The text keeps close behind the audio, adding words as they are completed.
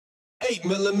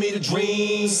8mm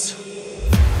dreams.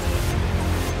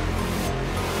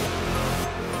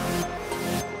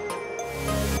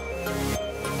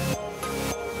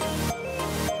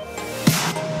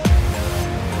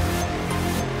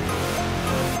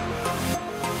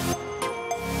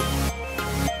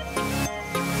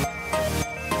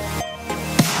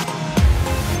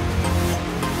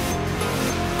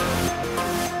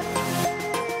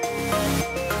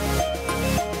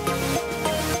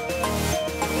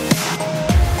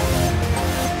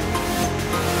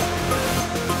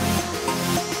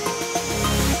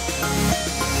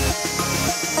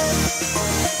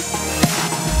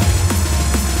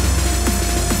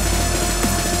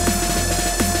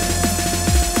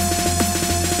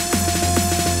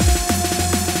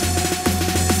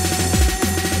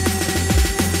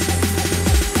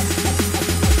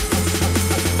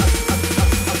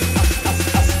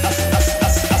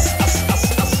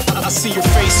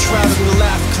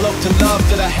 Cloaked in love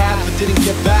that I had but didn't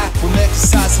get back.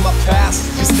 Romanticizing my past,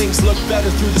 cause things look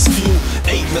better through this view.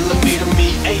 8mm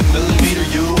me, 8mm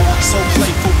you. So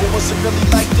playful, but was it really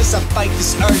like this? I fight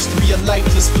this urge to be a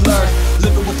lifeless blur.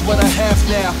 Living with what I have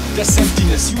now, that's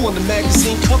emptiness. You on the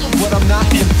magazine cover, but I'm not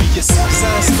envious. Cause I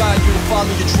inspire you to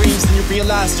follow your dreams, then you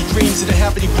realize your dreams didn't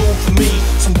have any room for me.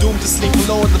 So I'm doomed to sleep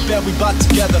alone in the bed we bought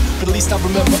together, but at least I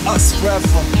remember us forever.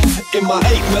 In my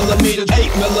 8mm dreams.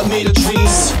 8mm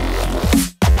dreams.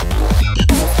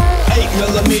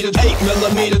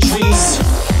 8mm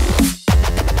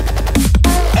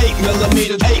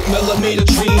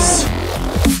dreams.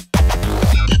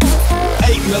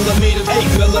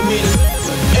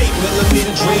 8mm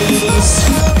dreams.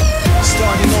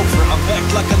 Starting over, I'm back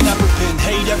like I've never been.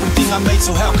 Hate everything I made,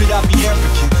 so how could I be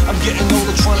arrogant? I'm getting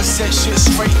older, trying to set shit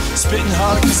straight. Spitting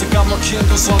harder cause I got more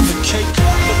candles on the cake.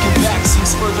 Looking back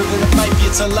seems further than it might be.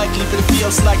 It's unlikely, but it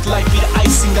feels like life be the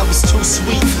icing that was too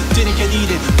sweet. Didn't get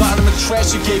eaten, bottom of the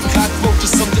trash you gave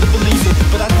cockroaches something to believe in.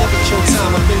 But I never killed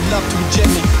time, I made love to it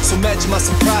gently. So imagine my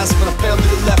surprise when I found that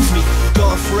it left me.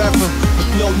 Gone forever, with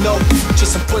no note,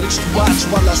 just some footage to watch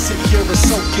while I sit here and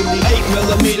soak in the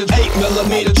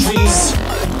 8mm dreams.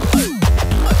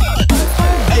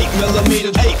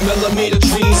 8mm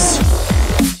dreams.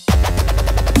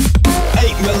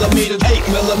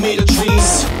 8mm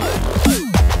dreams.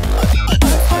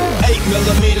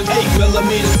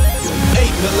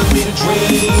 8mm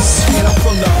dreams. And I'm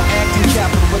from the acting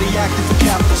capital, where they acting for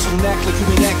capital. So don't act like you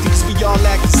ain't acting, cause we all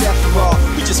actors after all.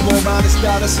 We just more honest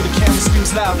about us, so the camera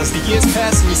screams loud. As the years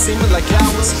pass and we seeming like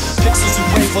hours. Pixels we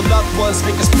wave for loved ones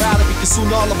make us prouder, because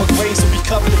soon all of our graves will be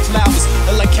covered in flowers.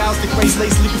 And like cows that graze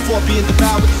lazily before being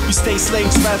devoured, we stay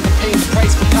slaves rather than paying the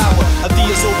price for power.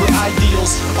 Ideas over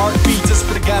ideals, art beats us,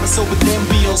 but it got us over them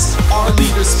bills. Our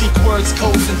leaders speak words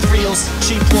coded in thrills,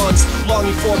 cheap ones,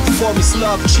 longing for performance,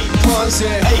 love, cheap puns,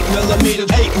 and 8mm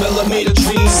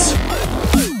dreams.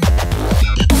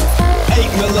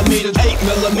 8mm dreams.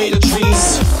 8mm dreams.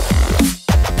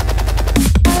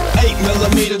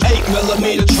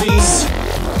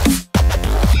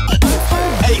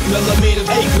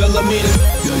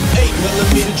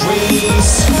 8mm dreams.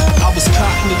 I was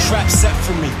caught in the trap set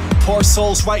for me. Poor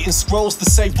souls writing scrolls to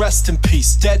say rest in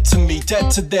peace. Dead to me,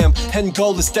 dead to them. End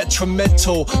goal is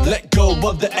detrimental. Let go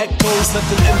of the echoes,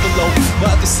 left an envelope.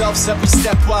 My other selves every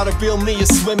step while the real me is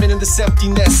swimming in this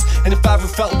emptiness. And if I ever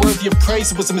felt worthy of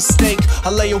praise, it was a mistake. I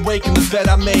lay awake in the bed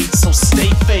I made, so stay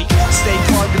fake. Stay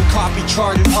carbon copy,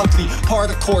 charted ugly.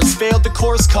 Part of course, failed the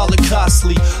course, call it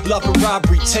costly. Love and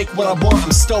robbery, take what I want,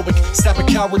 I'm stoic. Stab a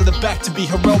coward in the back to be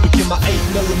heroic in my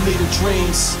 8mm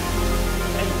dreams.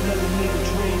 8mm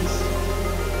dreams.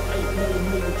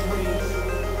 8mm dreams.